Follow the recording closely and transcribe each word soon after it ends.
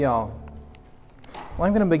Y'all. Well,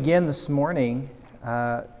 I'm going to begin this morning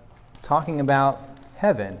talking about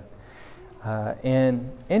heaven.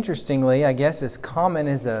 And interestingly, I guess as common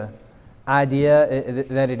as an idea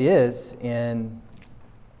that it is in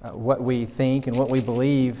what we think and what we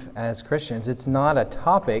believe as Christians, it's not a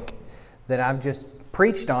topic that I've just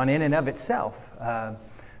preached on in and of itself.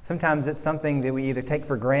 Sometimes it's something that we either take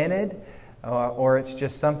for granted or it's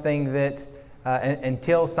just something that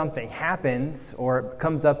until something happens or it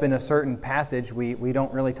comes up in a certain passage, we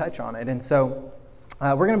don't really touch on it. And so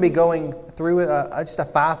we're going to be going through just a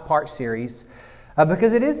 5-part series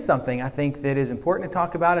because it is something I think that is important to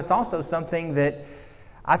talk about. It's also something that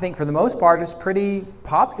I think for the most part is pretty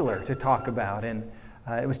popular to talk about. And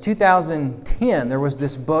it was 2010. There was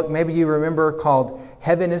this book, maybe you remember, called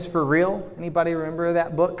Heaven is for Real. Anybody remember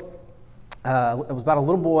that book? It was about a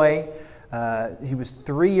little boy. He was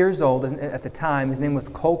 3 years old at the time. His name was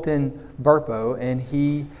Colton Burpo, and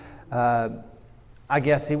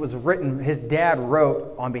his dad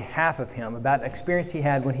wrote on behalf of him about an experience he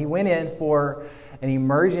had when he went in for an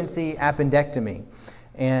emergency appendectomy.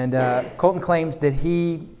 And Colton claims that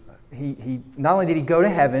he not only did he go to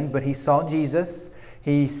heaven, but he saw Jesus.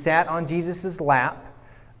 He sat on Jesus' lap.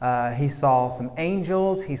 He saw some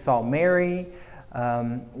angels. He saw Mary.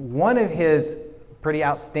 One of his pretty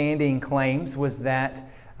outstanding claims was that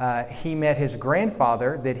he met his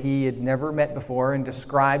grandfather that he had never met before and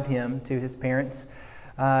described him to his parents.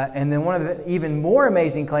 And then one of the even more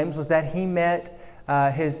amazing claims was that he met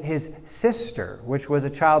his sister, which was a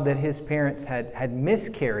child that his parents had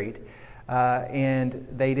miscarried, and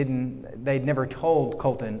they'd never told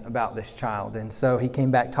Colton about this child. And so he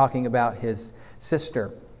came back talking about his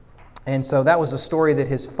sister. And so that was a story that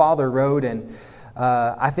his father wrote, and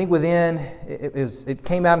I think it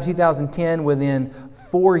came out in 2010. Within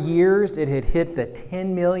 4 years, it had hit the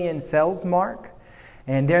 10 million sales mark.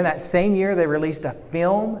 And during that same year, they released a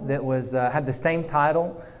film that had the same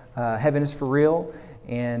title, Heaven is for Real.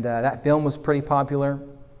 And that film was pretty popular.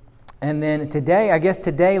 And then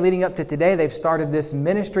today, leading up to today, they've started this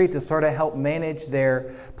ministry to sort of help manage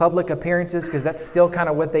their public appearances, because that's still kind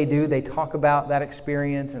of what they do. They talk about that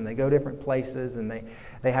experience and they go different places and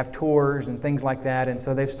they have tours and things like that. And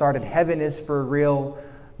so they've started Heaven is for Real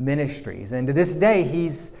Ministries. And to this day,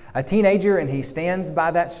 he's a teenager and he stands by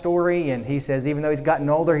that story. And he says even though he's gotten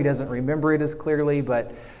older, he doesn't remember it as clearly,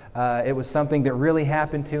 but it was something that really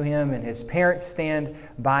happened to him, and his parents stand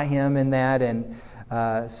by him in that. And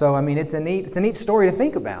so, I mean, it's a neat story to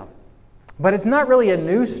think about. But it's not really a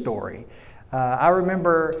new story. I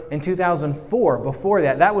remember in 2004, before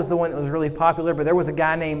that was the one that was really popular, but there was a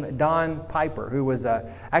guy named Don Piper who was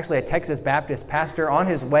actually a Texas Baptist pastor on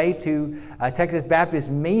his way to a Texas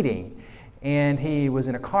Baptist meeting, and he was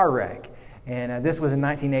in a car wreck. And this was in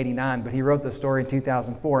 1989, but he wrote the story in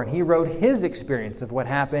 2004, and he wrote his experience of what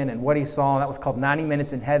happened and what he saw. That was called 90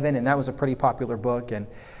 Minutes in Heaven, and that was a pretty popular book, and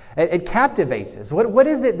it captivates us. What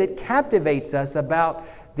is it that captivates us about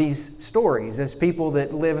these stories as people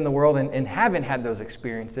that live in the world and haven't had those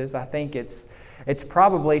experiences? I think it's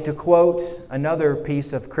probably, to quote another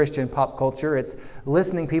piece of Christian pop culture, it's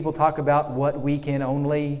listening people talk about what we can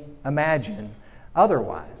only imagine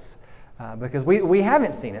otherwise. Because we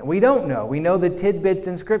haven't seen it. We don't know. We know the tidbits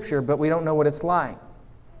in Scripture, but we don't know what it's like.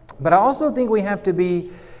 But I also think we have to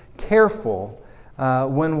be careful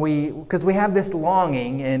because we have this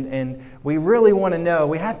longing and we really want to know.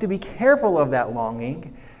 We have to be careful of that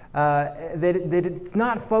longing, that it's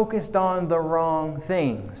not focused on the wrong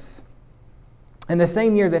things. In the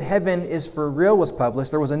same year that Heaven is for Real was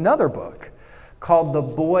published, there was another book called The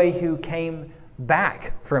Boy Who Came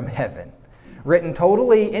Back from Heaven, written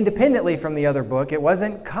totally independently from the other book. It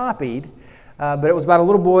wasn't copied, but it was about a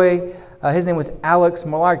little boy. His name was Alex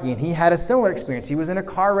Malarkey, and he had a similar experience. He was in a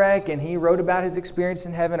car wreck, and he wrote about his experience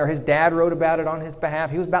in heaven, or his dad wrote about it on his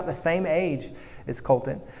behalf. He was about the same age as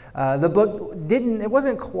Colton. The book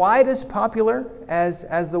wasn't quite as popular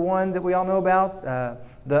as the one that we all know about.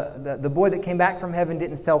 The Boy That Came Back from Heaven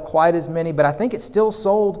didn't sell quite as many, but I think it still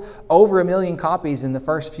sold over 1 million copies in the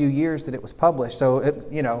first few years that it was published. So,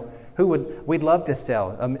 we'd love to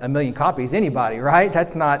sell 1 million copies, anybody, right?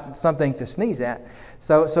 That's not something to sneeze at.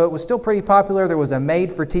 So it was still pretty popular. There was a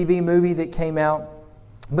made-for-TV movie that came out.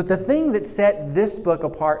 But the thing that set this book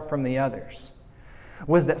apart from the others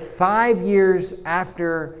was that 5 years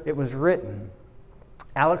after it was written,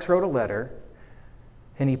 Alex wrote a letter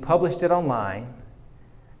and he published it online,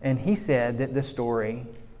 and he said that the story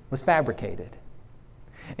was fabricated.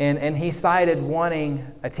 And he cited wanting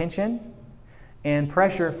attention and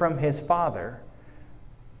pressure from his father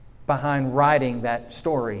behind writing that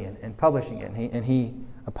story and publishing it. And he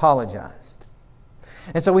apologized.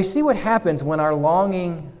 And so we see what happens when our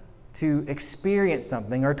longing to experience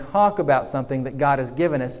something or talk about something that God has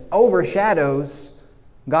given us overshadows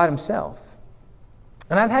God Himself.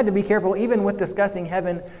 And I've had to be careful even with discussing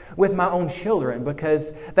heaven with my own children,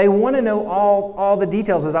 because they want to know all the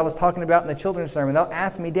details, as I was talking about in the children's sermon. They'll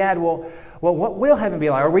ask me, Dad, well, what will heaven be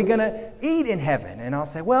like? Are we going to eat in heaven? And I'll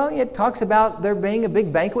say, well, it talks about there being a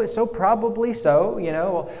big banquet, so probably so.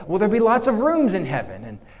 Will there be lots of rooms in heaven?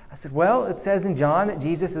 And I said, well, it says in John that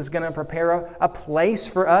Jesus is going to prepare a place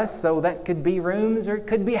for us, so that could be rooms, or it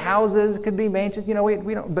could be houses, it could be mansions.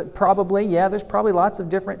 We don't, but probably, yeah, there's probably lots of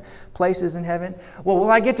different places in heaven. Well,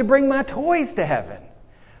 will I get to bring my toys to heaven?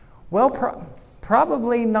 Well,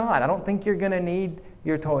 probably not. I don't think you're going to need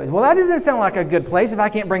your toys. Well, that doesn't sound like a good place if I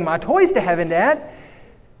can't bring my toys to heaven, Dad.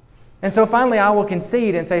 And so finally I will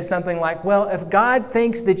concede and say something like, well, if God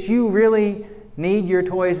thinks that you really need your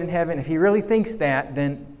toys in heaven, if He really thinks that,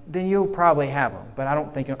 then you'll probably have them. But I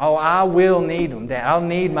don't think, I will need them, Dad. I'll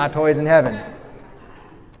need my toys in heaven.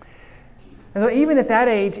 And so even at that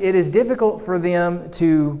age, it is difficult for them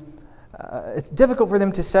to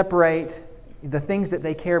separate the things that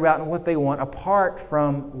they care about and what they want apart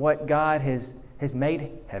from what God has made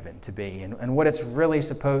heaven to be and what it's really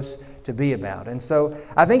supposed to be about. And so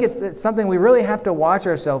I think it's something we really have to watch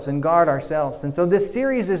ourselves and guard ourselves. And so this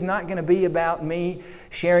series is not going to be about me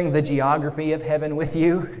sharing the geography of heaven with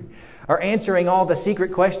you or answering all the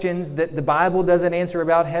secret questions that the Bible doesn't answer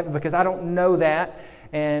about heaven, because I don't know that.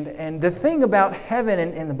 And the thing about heaven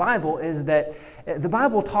in the Bible is that the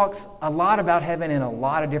Bible talks a lot about heaven in a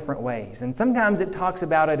lot of different ways. And sometimes it talks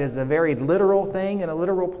about it as a very literal thing in a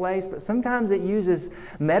literal place, but sometimes it uses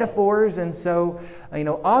metaphors. And so,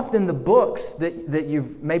 often the books that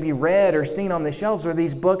you've maybe read or seen on the shelves are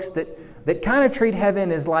these books that kind of treat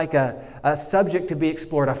heaven as like a subject to be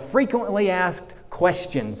explored, a frequently asked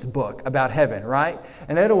questions book about heaven, right?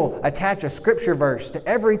 And it will attach a scripture verse to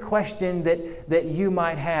every question that you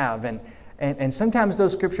might have. And sometimes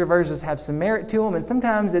those scripture verses have some merit to them, and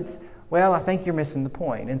sometimes it's, well, I think you're missing the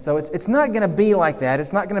point. And so it's not going to be like that.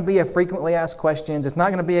 It's not going to be a frequently asked questions. It's not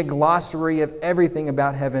going to be a glossary of everything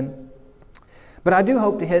about heaven. But I do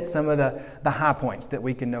hope to hit some of the high points that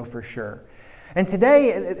we can know for sure. And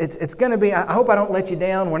today, it's going to be, I hope I don't let you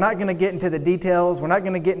down. We're not going to get into the details. We're not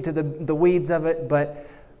going to get into the weeds of it. But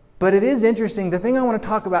it is interesting. The thing I want to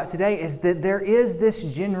talk about today is that there is this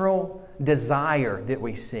general desire that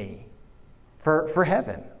we see for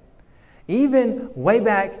heaven. Even way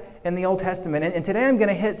back in the Old Testament. And today I'm going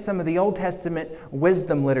to hit some of the Old Testament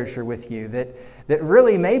wisdom literature with you that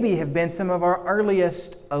really maybe have been some of our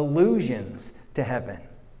earliest allusions to heaven.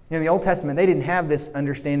 In the Old Testament, they didn't have this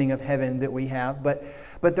understanding of heaven that we have, but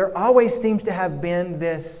there always seems to have been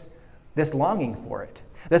this longing for it.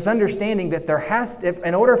 This understanding that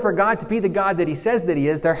in order for God to be the God that He says that He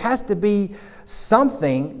is, there has to be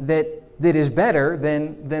something that is better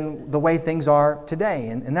than the way things are today.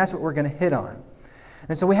 And that's what we're going to hit on.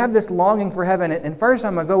 And so we have this longing for heaven. And first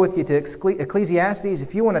I'm going to go with you to Ecclesiastes.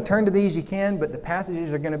 If you want to turn to these, you can, but the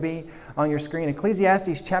passages are going to be on your screen.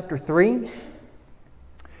 Ecclesiastes chapter 3.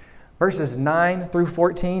 Verses 9 through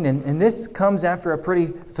 14, and this comes after a pretty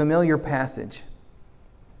familiar passage.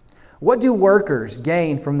 What do workers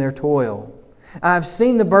gain from their toil? I have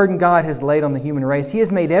seen the burden God has laid on the human race. He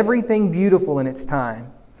has made everything beautiful in its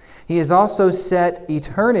time. He has also set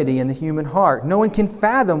eternity in the human heart. No one can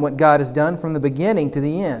fathom what God has done from the beginning to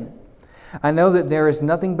the end. I know that there is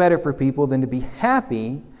nothing better for people than to be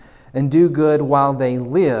happy and do good while they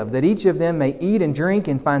live, that each of them may eat and drink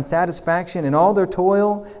and find satisfaction in all their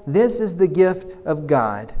toil. This is the gift of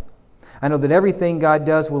God. I know that everything God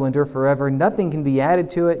does will endure forever. Nothing can be added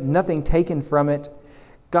to it, nothing taken from it.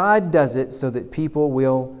 God does it so that people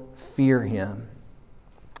will fear Him.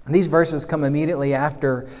 And these verses come immediately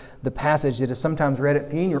after the passage that is sometimes read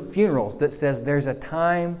at funerals that says there's a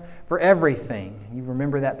time for everything. You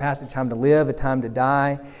remember that passage, time to live, a time to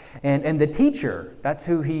die. And the teacher, that's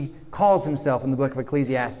who he calls himself in the book of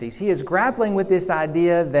Ecclesiastes. He is grappling with this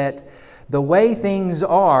idea that the way things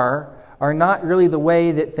are not really the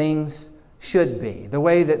way that things should be, the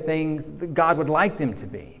way that God would like them to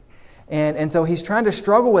be. And so he's trying to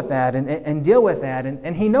struggle with that and deal with that.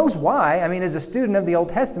 And he knows why. I mean, as a student of the Old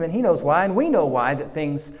Testament, he knows why. And we know why that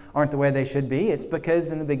things aren't the way they should be. It's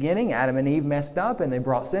because in the beginning, Adam and Eve messed up and they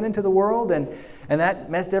brought sin into the world. And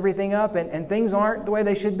that messed everything up. And things aren't the way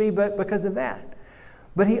they should be but because of that.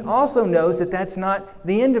 But he also knows that that's not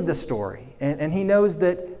the end of the story. And he knows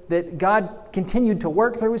that God continued to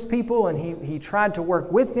work through His people. And he tried to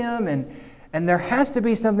work with them. And there has to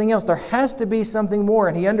be something else. There has to be something more.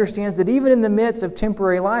 And he understands that even in the midst of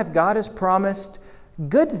temporary life, God has promised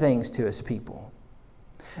good things to His people.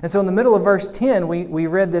 And so in the middle of verse 10, we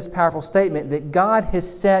read this powerful statement that God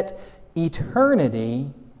has set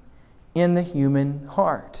eternity in the human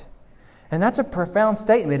heart. And that's a profound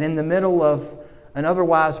statement in the middle of an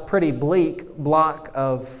otherwise pretty bleak block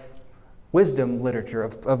of wisdom literature,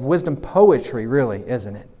 of wisdom poetry, really,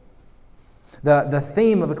 isn't it? The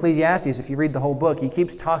theme of Ecclesiastes, if you read the whole book, he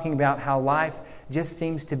keeps talking about how life just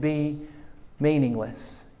seems to be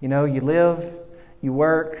meaningless. You know, you live, you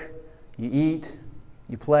work, you eat,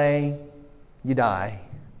 you play, you die.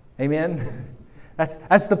 Amen?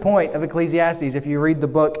 That's the point of Ecclesiastes if you read the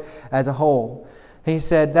book as a whole. He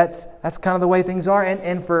said that's kind of the way things are.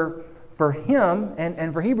 And for him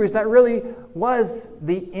and for Hebrews, that really was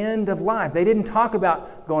the end of life. They didn't talk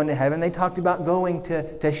about going to heaven. They talked about going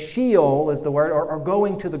to Sheol, is the word, or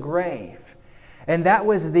going to the grave. And that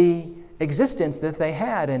was the existence that they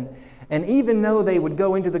had. And even though they would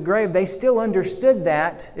go into the grave, they still understood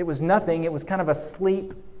that it was nothing. It was kind of a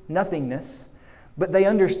sleep nothingness. But they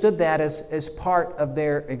understood that as part of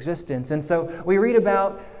their existence. And so we read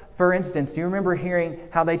about, for instance, do you remember hearing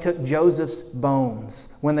how they took Joseph's bones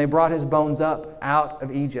when they brought his bones up out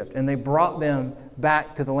of Egypt, and they brought them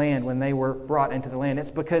back to the land when they were brought into the land?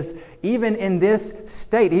 It's because even in this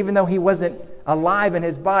state, even though he wasn't alive in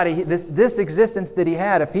his body, this existence that he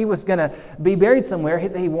had, if he was going to be buried somewhere,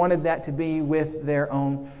 he wanted that to be with their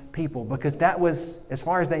own people, because that was, as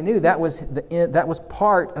far as they knew, that was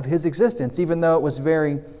part of his existence, even though it was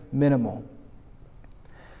very minimal.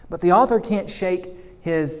 But the author can't shake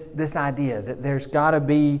this idea that there's got to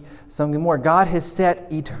be something more. God has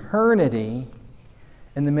set eternity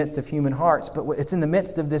in the midst of human hearts, but it's in the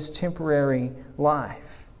midst of this temporary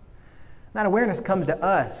life. That awareness comes to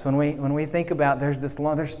us when we think about there's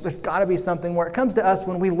got to be something more. It comes to us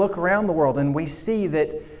when we look around the world and we see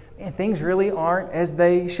that things really aren't as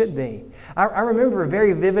they should be. I remember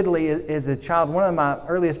very vividly as a child, one of my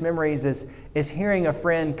earliest memories is hearing a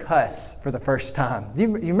friend cuss for the first time. Do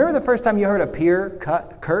you remember the first time you heard a peer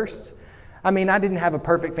curse? I mean, I didn't have a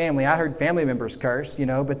perfect family. I heard family members curse,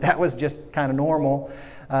 but that was just kind of normal.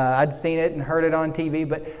 I'd seen it and heard it on TV.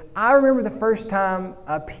 But I remember the first time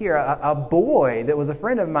a peer, a boy that was a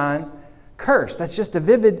friend of mine, curse. That's just a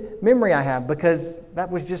vivid memory I have, because that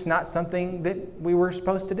was just not something that we were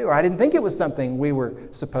supposed to do, or I didn't think it was something we were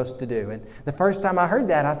supposed to do. And the first time I heard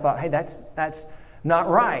that, I thought, hey, that's not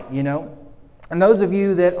right, And those of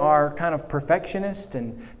you that are kind of perfectionist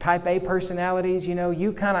and type A personalities,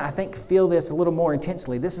 you kind of, I think, feel this a little more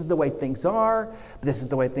intensely. This is the way things are. This is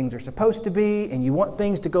the way things are supposed to be. And you want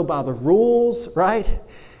things to go by the rules, right?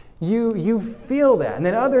 You feel that. And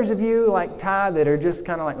then others of you, like Ty, that are just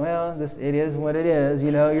kind of like, well, it is what it is.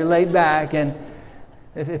 You're laid back. And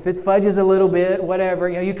if it fudges a little bit, whatever,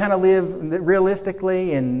 you kind of live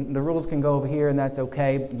realistically, and the rules can go over here, and that's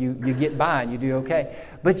okay. You get by and you do okay.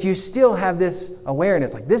 But you still have this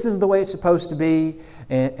awareness, like this is the way it's supposed to be,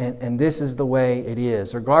 and this is the way it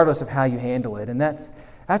is, regardless of how you handle it. And that's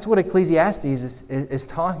what Ecclesiastes is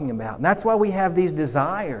talking about. And that's why we have these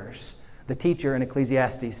desires, the teacher in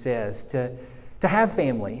Ecclesiastes says, to have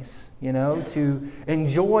families, to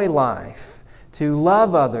enjoy life, to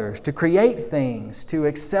love others, to create things, to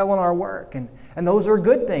excel in our work. And those are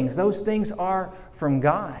good things. Those things are from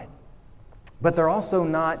God. But they're also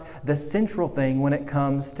not the central thing when it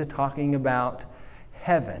comes to talking about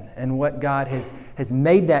heaven and what God has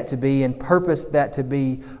made that to be and purposed that to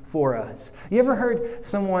be for us. You ever heard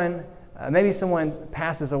someone, maybe someone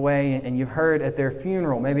passes away and you've heard at their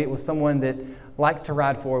funeral, maybe it was someone that liked to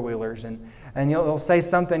ride four-wheelers, and they'll say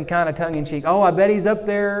something kind of tongue-in-cheek, oh, I bet he's up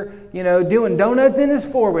there, doing donuts in his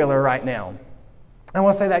four-wheeler right now. I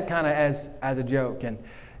want to say that kind of as a joke, and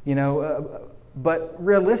but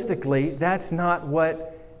realistically, that's not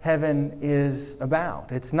what heaven is about.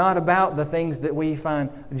 It's not about the things that we find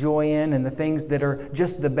joy in and the things that are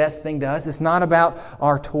just the best thing to us. It's not about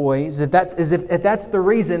our toys. If that's the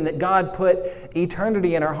reason that God put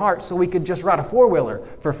eternity in our hearts so we could just ride a four-wheeler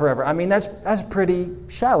for forever, I mean, that's pretty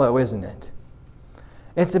shallow, isn't it?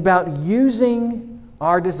 It's about using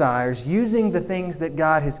our desires, using the things that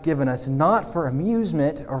God has given us, not for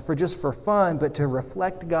amusement or just for fun, but to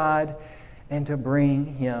reflect God and to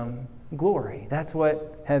bring Him glory. That's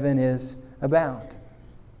what heaven is about.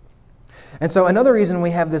 And so another reason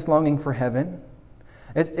we have this longing for heaven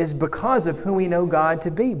is because of who we know God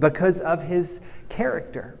to be, because of His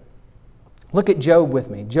character. Look at Job with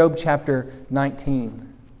me. Job chapter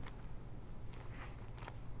 19.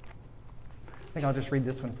 I think I'll just read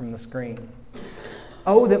this one from the screen.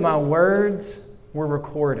 Oh, that my words were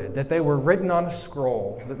recorded, that they were written on a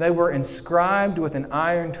scroll, that they were inscribed with an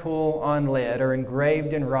iron tool on lead or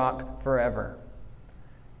engraved in rock forever.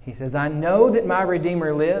 He says, I know that my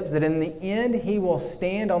Redeemer lives, that in the end he will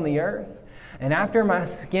stand on the earth. And after my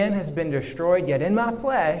skin has been destroyed, yet in my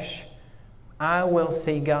flesh I will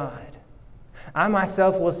see God. I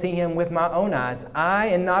myself will see him with my own eyes, I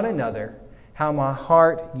and not another, how my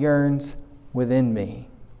heart yearns within me.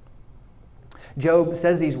 Job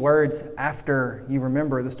says these words after, you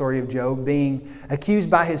remember the story of Job being accused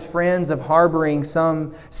by his friends of harboring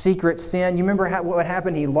some secret sin. You remember what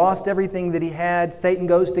happened? He lost everything that he had. Satan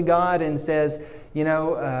goes to God and says,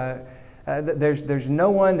 there's no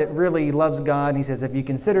one that really loves God. And he says, have you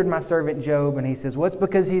considered my servant Job? And he says, well, it's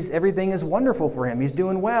because everything is wonderful for him. He's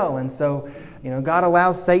doing well. And so, God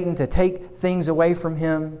allows Satan to take things away from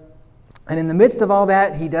him. And in the midst of all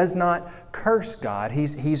that, he does not curse God.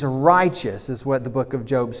 He's righteous, is what the book of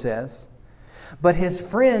Job says. But his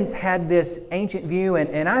friends had this ancient view,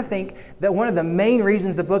 and I think that one of the main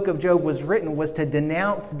reasons the book of Job was written was to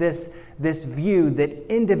denounce this view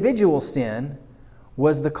that individual sin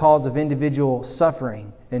was the cause of individual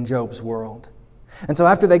suffering in Job's world. And so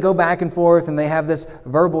after they go back and forth and they have this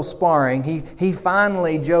verbal sparring, he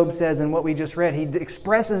finally, Job says in what we just read, he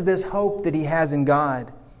expresses this hope that he has in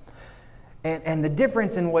God. And the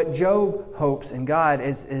difference in what Job hopes in God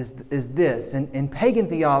is this. In pagan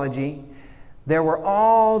theology, there were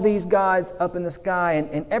all these gods up in the sky,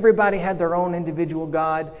 and everybody had their own individual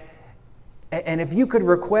God. And if you could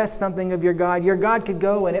request something of your God could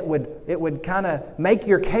go and it would kind of make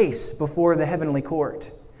your case before the heavenly court.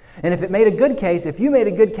 And if it made a good case, if you made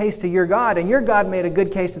a good case to your God and your God made a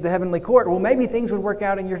good case to the heavenly court, well, maybe things would work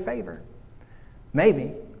out in your favor.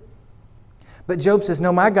 Maybe. But Job says,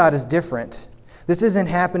 no, my God is different. This isn't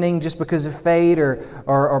happening just because of fate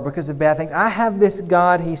or because of bad things. I have this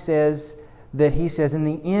God, he says, in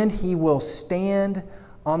the end he will stand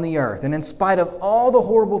on the earth. And in spite of all the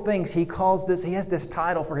horrible things, he has this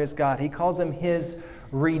title for his God. He calls him his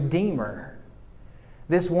Redeemer.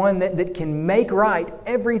 This one that can make right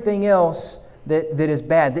everything else that is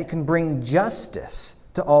bad, that can bring justice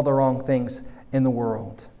to all the wrong things in the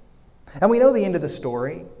world. And we know the end of the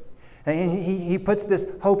story. And he puts this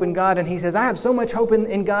hope in God, and he says, I have so much hope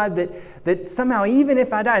in God that somehow, even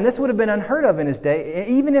if I die, and this would have been unheard of in his day,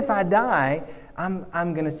 even if I die, I'm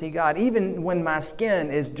going to see God. Even when my skin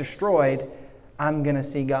is destroyed, I'm going to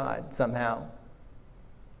see God somehow.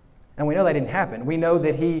 And we know that didn't happen. We know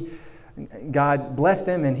that God blessed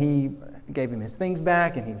him, and he gave him his things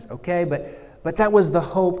back, and he was okay, but that was the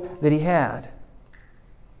hope that he had.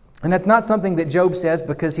 And that's not something that Job says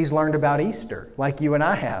because he's learned about Easter, like you and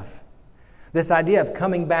I have. This idea of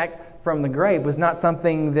coming back from the grave was not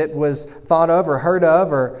something that was thought of or heard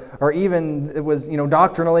of or even it was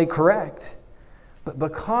doctrinally correct. But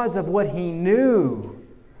because of what he knew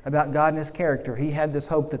about God and his character, he had this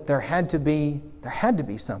hope that there had to be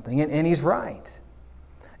something. And he's right.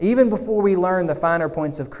 Even before we learn the finer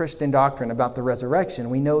points of Christian doctrine about the resurrection,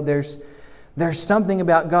 we know there's something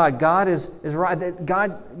about God. God is right.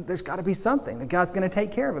 There's got to be something that God's going to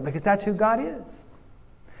take care of it because that's who God is.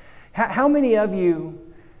 How many of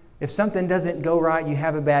you, if something doesn't go right, you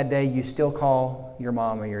have a bad day, you still call your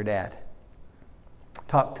mom or your dad?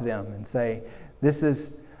 Talk to them and say,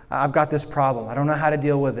 I've got this problem. I don't know how to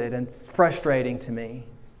deal with it, and it's frustrating to me.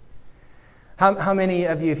 How many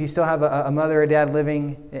of you, if you still have a mother or dad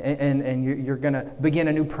living and you're going to begin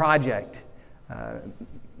a new project,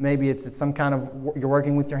 maybe it's some kind of, you're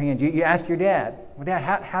working with your hands. You ask your dad, well,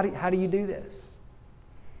 Dad, how do you do this?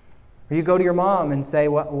 Or you go to your mom and say,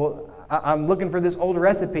 well, I'm looking for this old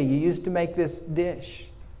recipe you used to make this dish.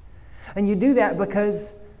 And you do that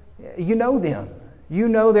because you know them. You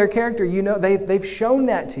know their character. You know they've shown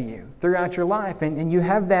that to you throughout your life. And you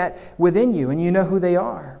have that within you, and you know who they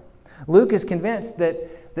are. Luke is convinced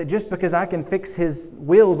that just because I can fix his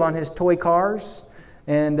wheels on his toy cars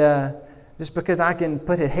and just because I can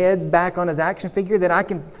put his heads back on his action figure, that I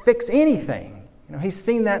can fix anything. He's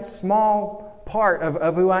seen that small part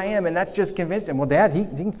of who I am, and that's just convinced him. Well, Dad, he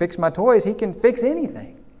can fix my toys. He can fix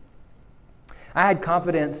anything. I had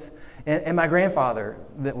confidence in my grandfather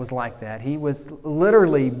that was like that. He was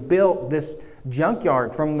literally built this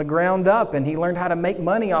junkyard from the ground up, and he learned how to make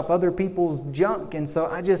money off other people's junk. And so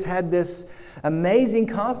I just had this amazing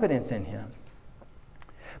confidence in him.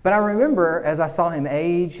 But I remember as I saw him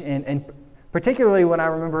age, and particularly when I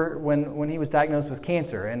remember when he was diagnosed with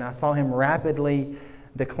cancer, and I saw him rapidly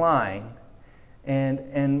decline,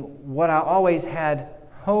 and what I always had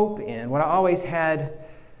hope in, what I always had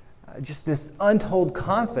just this untold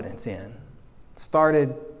confidence in,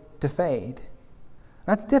 started to fade.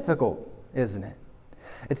 That's difficult, isn't it?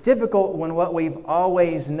 It's difficult when what we've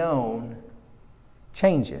always known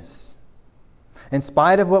changes. In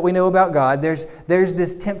spite of what we know about God, there's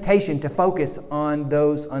this temptation to focus on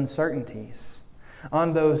those uncertainties,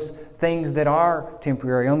 on those things that are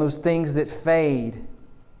temporary, on those things that fade.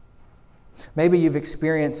 Maybe you've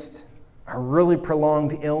experienced a really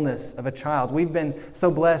prolonged illness of a child. We've been so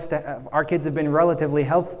blessed. Our kids have been relatively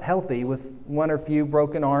healthy with one or few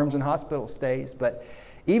broken arms and hospital stays. But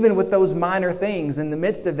even with those minor things, in the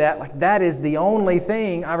midst of that, like that is the only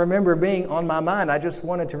thing I remember being on my mind. I just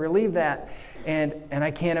wanted to relieve that. And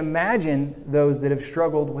I can't imagine those that have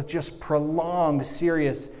struggled with just prolonged,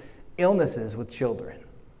 serious illnesses with children.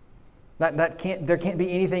 There can't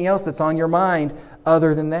be anything else that's on your mind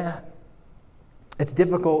other than that. It's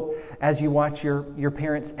difficult as you watch your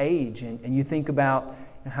parents age and you think about,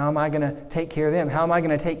 how am I going to take care of them? How am I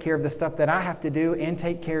going to take care of the stuff that I have to do and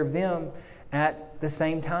take care of them at the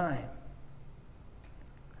same time?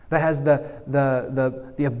 That has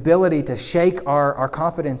the ability to shake our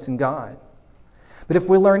confidence in God. But if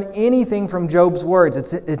we learn anything from Job's words,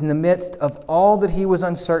 it's in the midst of all that he was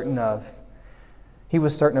uncertain of, he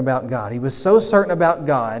was certain about God. He was so certain about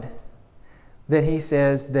God that he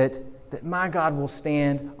says that my God will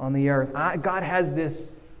stand on the earth. God has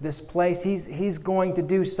this place. He's going to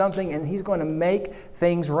do something, and He's going to make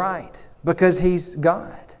things right because He's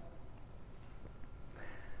God.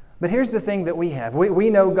 But here's the thing that we have. We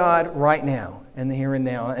know God right now, in the here and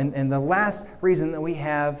now. And the last reason that we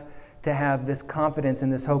have to have this confidence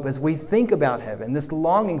and this hope as we think about heaven, this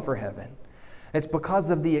longing for heaven, it's because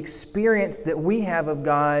of the experience that we have of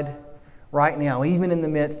God right now, even in the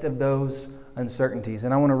midst of those uncertainties.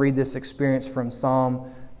 And I want to read this experience from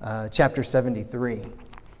Psalm chapter 73.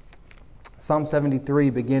 Psalm 73,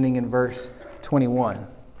 beginning in verse 21.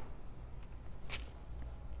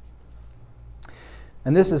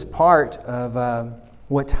 And this is part of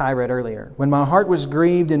what Ty read earlier. When my heart was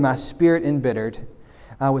grieved and my spirit embittered,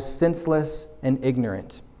 I was senseless and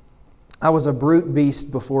ignorant. I was a brute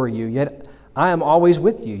beast before you, yet I am always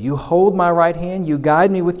with you. You hold my right hand, you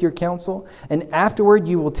guide me with your counsel, and afterward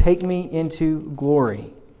you will take me into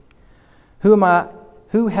glory. Whom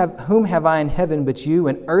have I in heaven but you,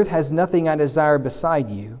 and earth has nothing I desire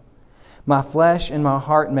beside you. My flesh and my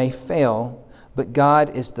heart may fail, but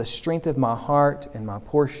God is the strength of my heart and my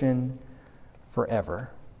portion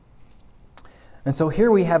forever. And so here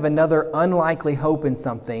we have another unlikely hope in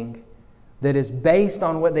something that is based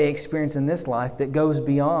on what they experience in this life that goes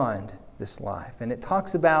beyond this life. And it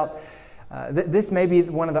talks about, this may be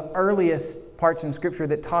one of the earliest parts in Scripture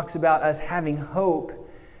that talks about us having hope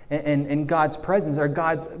in God's presence or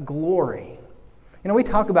God's glory. We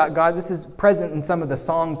talk about God, this is present in some of the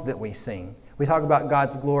songs that we sing. We talk about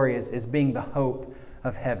God's glory as being the hope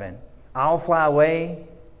of heaven. I'll fly away,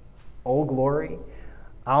 oh glory.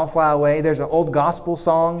 I'll fly away. There's an old gospel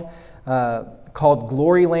song called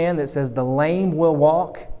Glory Land that says, the lame will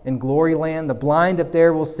walk in Glory Land. The blind up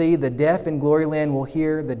there will see. The deaf in Glory Land will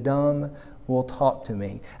hear. The dumb will talk to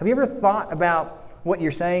me. Have you ever thought about what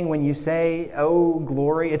you're saying when you say, oh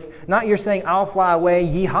glory? It's not you're saying, I'll fly away,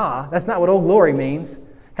 yee-haw. That's not what oh glory means.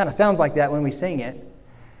 Kind of sounds like that when we sing it.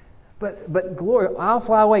 But glory, I'll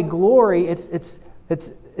fly away, glory, it's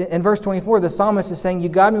in verse 24, the psalmist is saying, you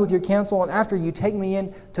guide me with your counsel, and after you take me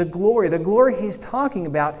into glory. The glory he's talking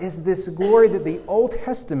about is this glory that the Old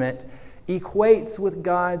Testament equates with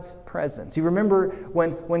God's presence. You remember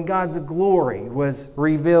when God's glory was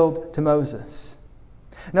revealed to Moses.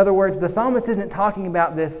 In other words, the psalmist isn't talking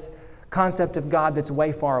about this concept of God that's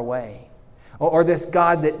way far away, or this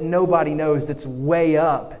God that nobody knows that's way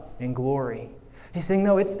up in glory. He's saying,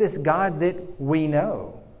 no, it's this God that we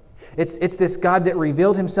know. It's this God that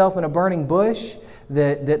revealed himself in a burning bush,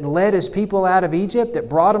 that led his people out of Egypt, that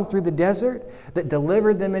brought them through the desert, that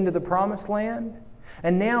delivered them into the promised land.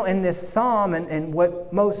 And now in this psalm, and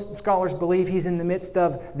what most scholars believe he's in the midst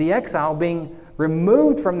of the exile, being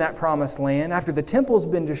removed from that promised land after the temple's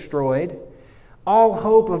been destroyed, all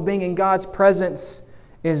hope of being in God's presence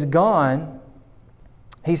is gone.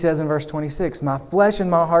 He says in verse 26, my flesh and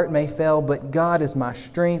my heart may fail, but God is my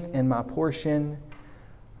strength and my portion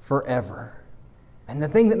forever. And the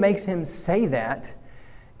thing that makes him say that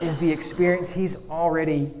is the experience he's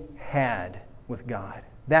already had with God.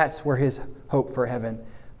 That's where his hope for heaven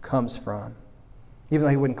comes from, even though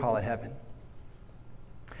he wouldn't call it heaven.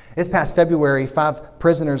 This past February, 5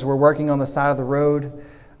 prisoners were working on the side of the road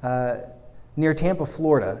near Tampa,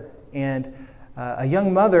 Florida, and a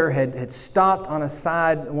young mother had stopped on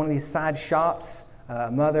one of these side shops,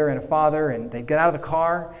 a mother and a father, and they get out of the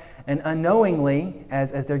car, and unknowingly,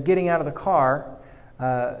 as they're getting out of the car,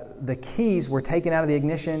 the keys were taken out of the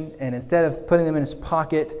ignition, and instead of putting them in his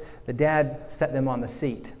pocket, the dad set them on the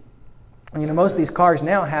seat. Most of these cars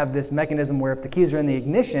now have this mechanism where if the keys are in the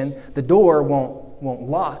ignition, the door won't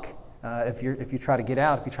lock if you try to get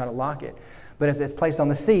out, if you try to lock it. But if it's placed on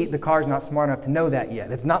the seat, the car's not smart enough to know that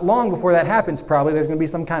yet. It's not long before that happens probably. There's going to be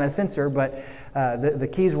some kind of sensor, but the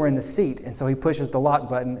keys were in the seat. And so he pushes the lock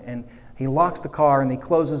button, and he locks the car, and he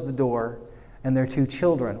closes the door, and their 2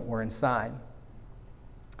 children were inside.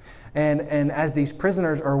 And as these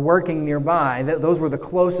prisoners are working nearby, those were the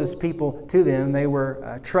closest people to them. They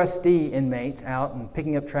were trustee inmates out and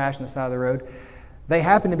picking up trash on the side of the road. They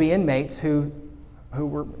happened to be inmates who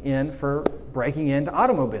were in for breaking into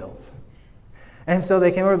automobiles. And so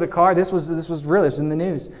they came over to the car. This was in the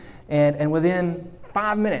news. And within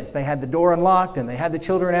 5 minutes, they had the door unlocked and they had the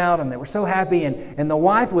children out and they were so happy. And the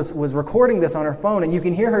wife was recording this on her phone, and you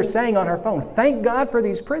can hear her saying on her phone, "Thank God for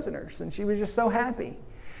these prisoners." And she was just so happy.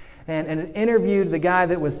 And it interviewed the guy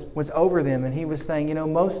that was over them, and he was saying,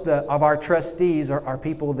 most of our trustees are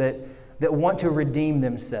people that want to redeem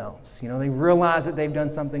themselves. They realize that they've done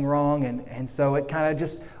something wrong, and so it kind of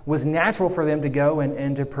just was natural for them to go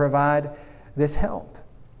and to provide this help.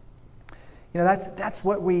 That's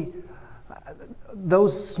what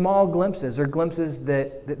those small glimpses are glimpses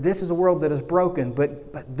that this is a world that is broken,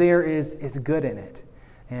 but there is good in it.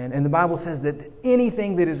 And the Bible says that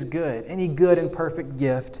anything that is good, any good and perfect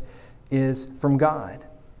gift, is from God.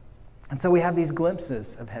 And so we have these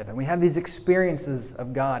glimpses of heaven. We have these experiences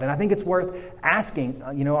of God. And I think it's worth asking,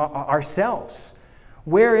 ourselves,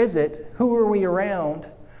 where is it? Who are we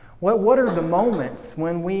around? What are the moments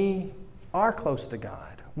when we are close to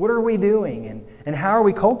God? What are we doing? And how are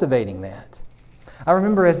we cultivating that? I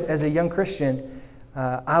remember as a young Christian,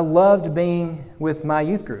 I loved being with my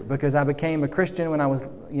youth group because I became a Christian when I was,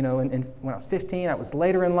 when I was 15. I was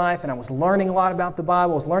later in life, and I was learning a lot about the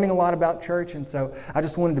Bible. I was learning a lot about church, and so I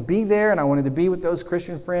just wanted to be there, and I wanted to be with those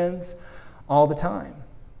Christian friends all the time.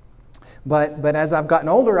 But as I've gotten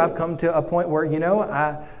older, I've come to a point where, now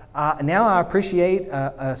I appreciate,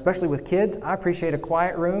 especially with kids, I appreciate a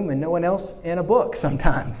quiet room and no one else in a book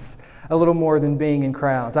sometimes, a little more than being in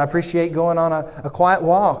crowds. I appreciate going on a quiet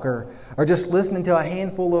walk or just listening to a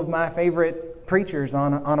handful of my favorite preachers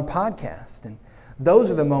on a podcast. And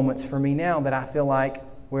those are the moments for me now that I feel like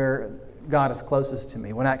where God is closest to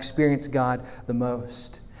me, when I experience God the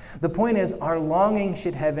most. The point is, our longing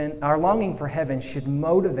for heaven should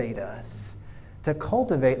motivate us to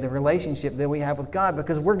cultivate the relationship that we have with God,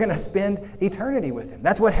 because we're going to spend eternity with Him.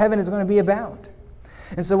 That's what heaven is going to be about.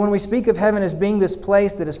 And so when we speak of heaven as being this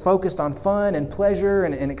place that is focused on fun and pleasure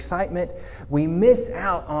and excitement, we miss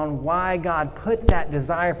out on why God put that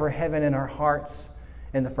desire for heaven in our hearts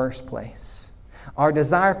in the first place. Our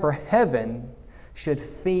desire for heaven should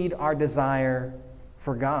feed our desire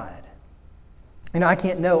for God. I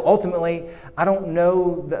can't know. Ultimately, I don't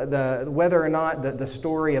know the whether or not the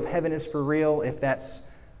story of heaven is for real, if that's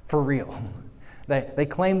for real. They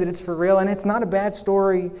claim that it's for real, and it's not a bad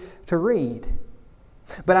story to read.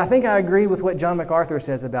 But I think I agree with what John MacArthur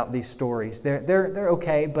says about these stories. They're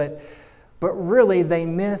okay, but really they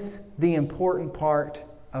miss the important part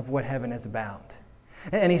of what heaven is about.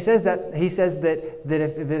 And he says that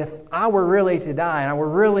if I were really to die and I were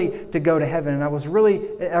really to go to heaven and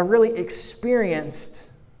I really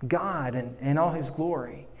experienced God and all His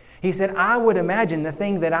glory, he said, I would imagine the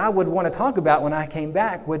thing that I would want to talk about when I came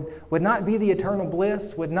back would not be the eternal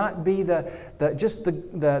bliss, would not be the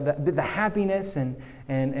happiness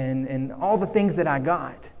and all the things that I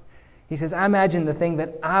got. He says, I imagine the thing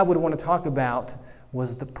that I would want to talk about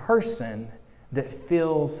was the person that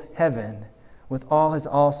fills heaven with all His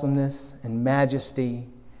awesomeness and majesty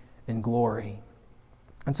and glory.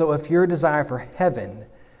 And so if your desire for heaven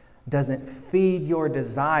doesn't feed your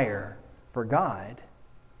desire for God,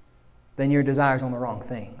 then your desire is on the wrong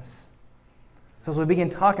things. So as we begin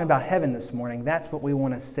talking about heaven this morning, that's what we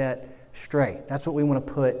want to set straight. That's what we want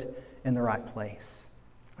to put in the right place.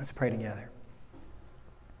 Let's pray together.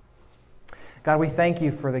 God, we thank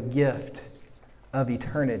You for the gift of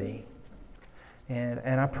eternity.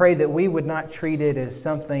 And I pray that we would not treat it as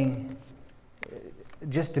something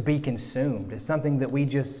just to be consumed, as something that we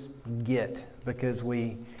just get because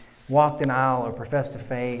we walked an aisle or professed a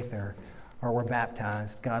faith or were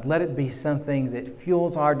baptized. God, let it be something that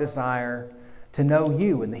fuels our desire to know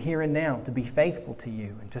You in the here and now, to be faithful to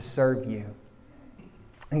You and to serve You.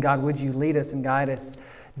 And God, would You lead us and guide us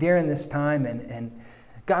during this time? And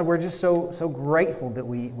God, we're just so grateful that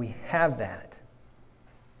we have that.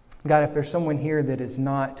 God, if there's someone here that is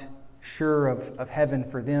not sure of heaven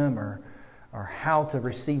for them or how to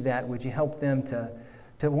receive that, would You help them to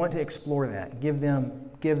want to explore that? Give them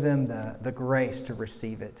the grace to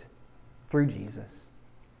receive it through Jesus.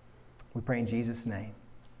 We pray in Jesus' name.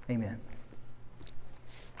 Amen.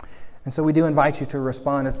 And so we do invite you to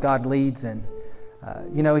respond as God leads. And,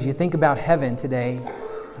 as you think about heaven today,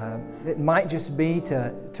 it might just be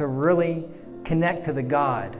to really connect to the God